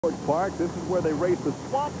Park. This is where they race the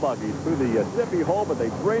swamp buggies through the Sippy Hole, but they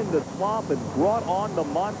drained the swamp and brought on the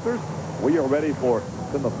monsters. We are ready for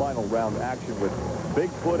some of the final round action with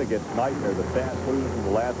Bigfoot against Nightmare, the fast loser from the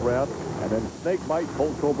last round. And then Snake Bite,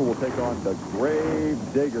 Cold Cobra will take on the Grave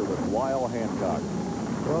Digger with Lyle Hancock.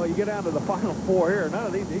 Well, you get down to the final four here. None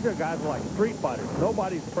of these guys are like street fighters.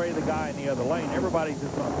 Nobody's afraid of the guy in the other lane. Everybody's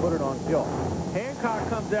just going to put it on tilt. Hancock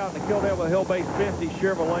comes out in the Kill Devil Hill Base 50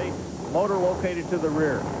 Chevrolet, motor located to the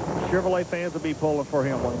rear. Chevrolet fans will be pulling for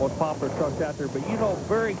him, one of the most popular trucks out there. But you know,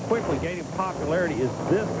 very quickly gaining popularity is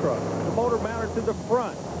this truck. The motor mounted to the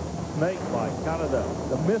front. Snake Bite, kind of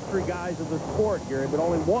the mystery guys of the sport, Gary, but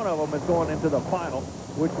only one of them is going into the final.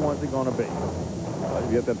 Which one's it going to be?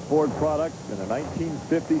 You get that Ford product in a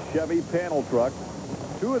 1950 Chevy panel truck.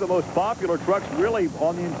 Two of the most popular trucks really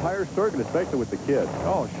on the entire circuit, especially with the kids.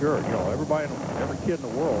 Oh, sure. You know, every kid in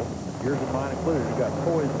the world, yours and mine included, you got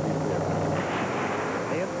toys in these kids.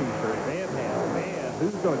 And t-shirts and hats. Man,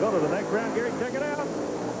 who's going to go to the next round, Gary? Check it out.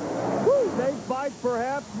 Woo! Snake Bite,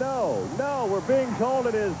 perhaps? No. No, we're being told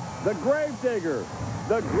it is the Grave Digger.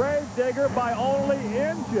 The Grave Digger by only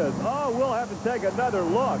inches. Oh, we'll have to take another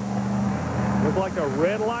look. Looks like a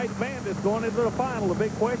red light bandit going into the final. The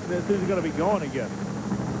big question is who's going to be going against.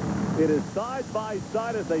 It is side by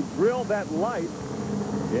side as they drill that light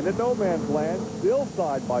into no man's land. Still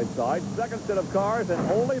side by side. Second set of cars, and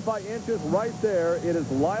only by inches right there, it is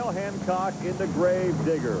Lyle Hancock in the Grave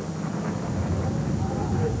Digger.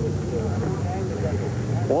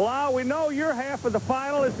 Well, Lyle, we know your half of the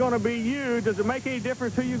final is going to be you. Does it make any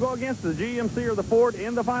difference who you go against, the GMC or the Ford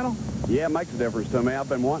in the final? Yeah, it makes a difference to me. I've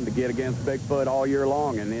been wanting to get against Bigfoot all year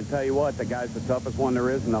long, and then tell you what, the guy's the toughest one there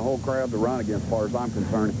is in the whole crowd to run against, as far as I'm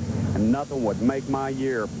concerned. And nothing would make my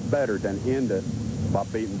year better than end it by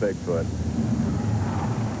beating Bigfoot.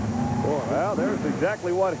 Well, there's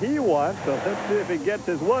exactly what he wants, so let's see if he gets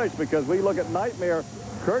his wish, because we look at Nightmare.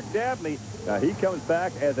 Kirk Dabney, he comes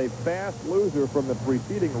back as a fast loser from the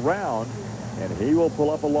preceding round, and he will pull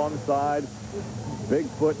up alongside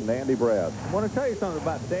Bigfoot and Andy Brass. I want to tell you something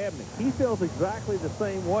about Dabney. He feels exactly the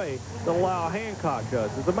same way that Lyle Hancock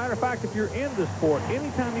does. As a matter of fact, if you're in the sport,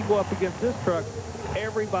 anytime you go up against this truck,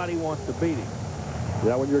 everybody wants to beat him.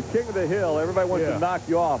 Yeah, when you're king of the hill, everybody wants to knock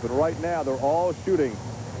you off, and right now they're all shooting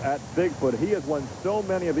at Bigfoot. He has won so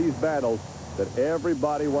many of these battles that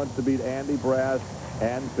everybody wants to beat Andy Brass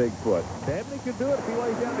and Bigfoot. Dabney could do it if he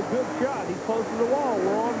lays down a good shot. He's close to the wall.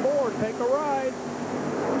 We're on board. Take a ride.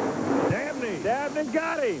 Dabney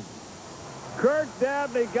got him. Kirk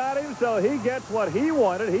Dabney got him, so he gets what he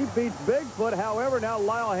wanted. He beats Bigfoot. However, now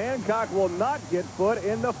Lyle Hancock will not get foot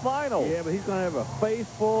in the final. Yeah, but he's going to have a face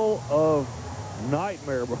full of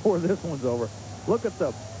nightmare before this one's over. Look at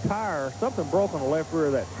the tire. Something broke on the left rear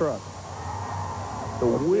of that truck. The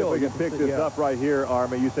wheel. We can pick this up right here,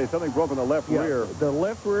 Army. You say something broke on the left rear. The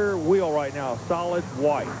left rear wheel right now, solid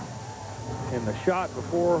white. In the shot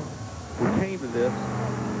before we came to this,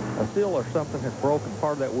 a seal or something had broken.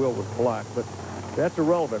 Part of that wheel was black, but that's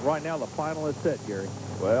irrelevant. Right now, the final is set, Gary.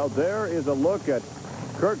 Well, there is a look at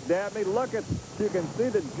Kirk Dabney. Look at, you can see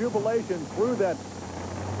the jubilation through that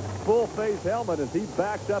full-face helmet as he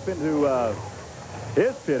backs up into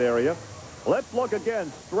his pit area. Let's look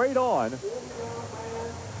again, straight on.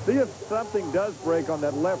 See if something does break on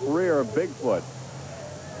that left rear of Bigfoot.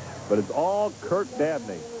 But it's all Kirk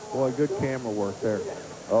Dabney. Boy, good camera work there.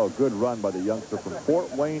 Oh, good run by the youngster from Fort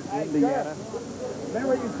Wayne, Indiana.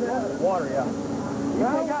 Remember you said water, yeah. You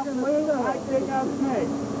take out Penda, I take out Snake.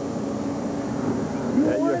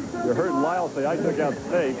 You heard Lyle say, I took out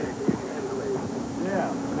Snake.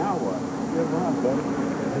 Yeah, now what? Good run, buddy.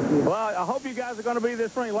 Well, I hope you guys are going to be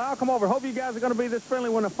this friendly. Lyle, come over. Hope you guys are going to be this friendly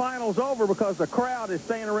when the final's over, because the crowd is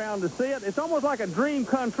staying around to see it. It's almost like a dream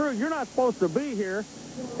come true. You're not supposed to be here.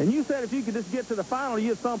 And you said if you could just get to the final,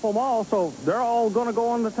 you'd thump them all. So they're all going to go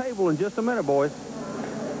on the table in just a minute, boys.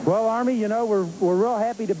 Well, Army, you know, we're real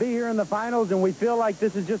happy to be here in the finals, and we feel like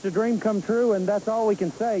this is just a dream come true, and that's all we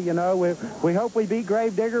can say. You know, we hope we beat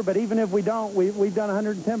Grave Digger, but even if we don't, we've done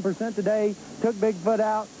 110% today, took Bigfoot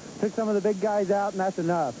out, took some of the big guys out, and that's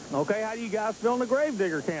enough. Okay, how do you guys feel in the Grave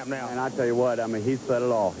Digger camp now? And I tell you what, I mean, he said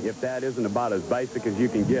it all. If that isn't about as basic as you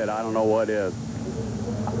can get, I don't know what is.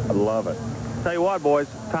 I love it. Tell you what, boys,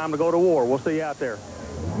 time to go to war. We'll see you out there.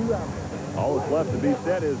 All that's left to be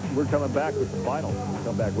said is we're coming back with the final.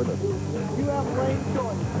 Come back with us. You have lane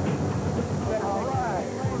choice. All right.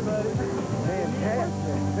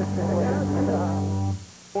 Fantastic.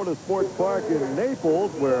 Florida Sports Park in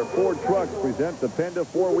Naples, where Ford Trucks present the Penda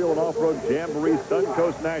four-wheel and off-road Jamboree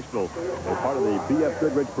Suncoast Nationals as part of the BF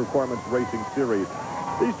Goodrich Performance Racing Series.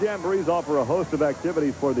 These jamborees offer a host of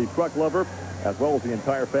activities for the truck lover, as well as the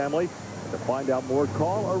entire family. To find out more,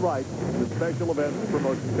 call or write the Special Events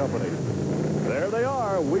Promotion Company. There they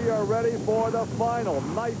are. We are ready for the final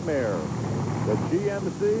Nightmare. The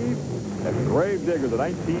GMC and Gravedigger, the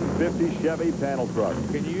 1950 Chevy panel truck.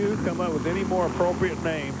 Can you come up with any more appropriate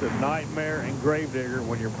names than Nightmare and Gravedigger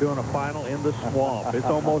when you're doing a final in the swamp? It's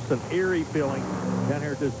almost an eerie feeling down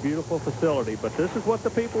here at this beautiful facility. But this is what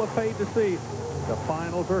the people have paid to see. The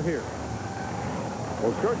finals are here.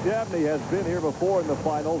 Well, Kirk Dabney has been here before in the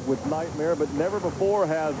finals with Nightmare, but never before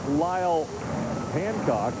has Lyle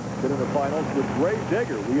Hancock been in the finals with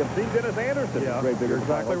Gravedigger. We have seen Dennis Anderson in Gravedigger.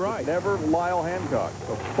 Exactly finals, right. Never Lyle Hancock.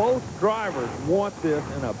 So both drivers want this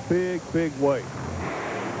in a big, big way.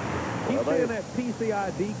 Keep seeing that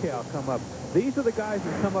PCI decal come up. These are the guys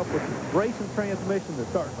that come up with the racing transmission that's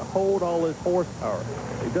starting to hold all this horsepower.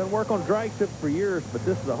 They've done work on drag strips for years, but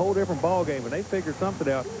this is a whole different ball game, and they figured something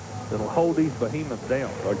out that'll hold these behemoths down.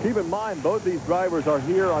 Well, keep in mind, both these drivers are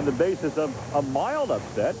here on the basis of a mild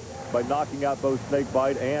upset by knocking out both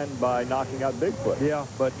Snakebite and by knocking out Bigfoot. Yeah,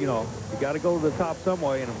 but, you know, you got to go to the top some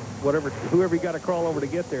way, and whoever you got to crawl over to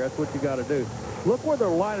get there, that's what you got to do. Look where they're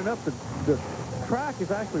lining up. The track is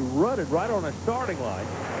actually rutted right on a starting line.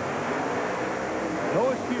 No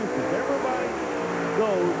excuses. Everybody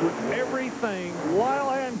goes with everything. Lyle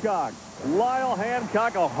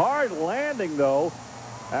Hancock, a hard landing, though,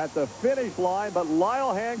 at the finish line, but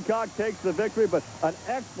Lyle Hancock takes the victory, but an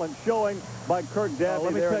excellent showing by Kirk Dabney.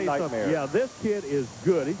 Let me there tell in you Nightmare. something. Yeah, this kid is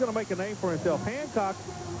good. He's going to make a name for himself. Hancock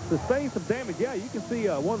sustained some damage. Yeah, you can see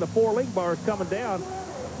one of the 4 link bars coming down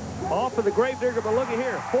off of the Gravedigger, but look at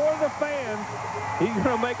here. For the fans, he's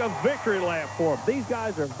going to make a victory lap for them. These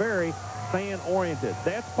guys are very fan-oriented.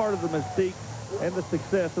 That's part of the mystique and the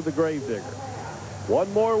success of the Gravedigger.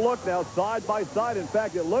 One more look now, side by side. In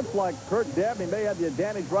fact, it looks like Kirk Dabney may have the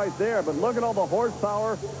advantage right there, but look at all the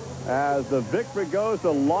horsepower as the victory goes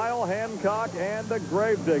to Lyle Hancock and the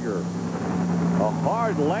Gravedigger. A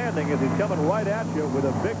hard landing as he's coming right at you with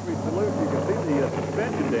a victory salute. You can see the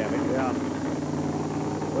suspension damage. Yeah.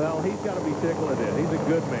 Well, he's got to be tickled at it. He's a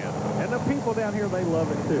good man. And the people down here, they love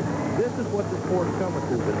it, too. This is what the sport is coming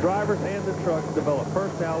to. The drivers and the trucks develop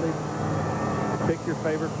personalities. Pick your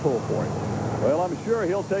favorite pull point. Well, I'm sure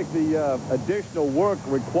he'll take the additional work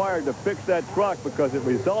required to fix that truck because it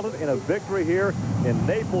resulted in a victory here in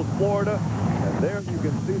Naples, Florida. And there you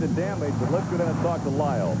can see the damage. But let's go down and talk to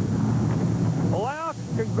Lyle. Lyle,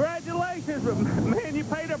 congratulations. Man, you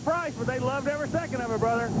paid a price, but they loved every second of it,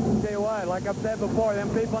 brother. Tell you what, like I've said before, them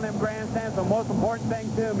people in them grandstands are the most important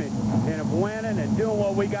thing to me. And if winning and doing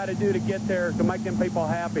what we got to do to get there to make them people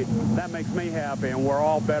happy, that makes me happy, and we're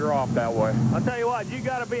all better off that way. I'll tell you what, you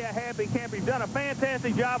got to be a happy camper. You've done a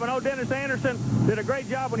fantastic job. I know Dennis Anderson did a great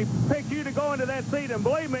job when he picked you to go into that seat, and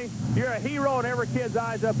believe me, you're a hero in every kid's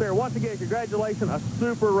eyes up there. Once again, congratulations, a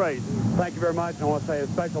super race. Thank you very much. I want to say a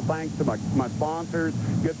special thanks to my sponsors,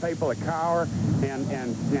 good people at Cower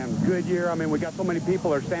and Goodyear. I mean, we got so many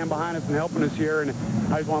people that are standing behind us and helping us here, and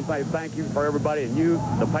I just want to say thank you for everybody, and you,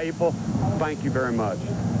 the people, thank you very much.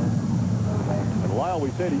 And Lyle, we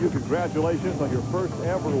say to you, congratulations on your first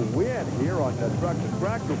ever win here on the Truck and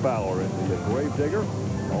Tractor Power in the Gravedigger.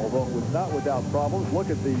 Although it was not without problems. Look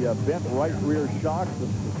at the bent right rear shocks, the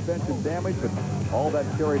suspension damage, but all that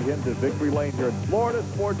carried him to victory lane here at Florida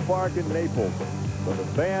Sports Park in Naples. So the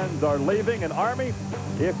fans are leaving, and Army,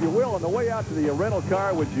 if you will, on the way out to the rental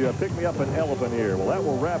car, would you pick me up an elephant here? Well, that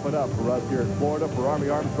will wrap it up for us here in Florida. For Army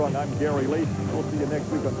Armstrong, I'm Gary Lee. We'll see you next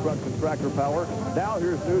week on Trucks and Tractor Power. Now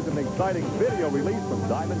here's news and an exciting video release from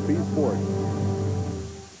Diamond P Sports.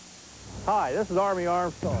 Hi, this is Army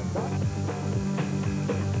Armstrong.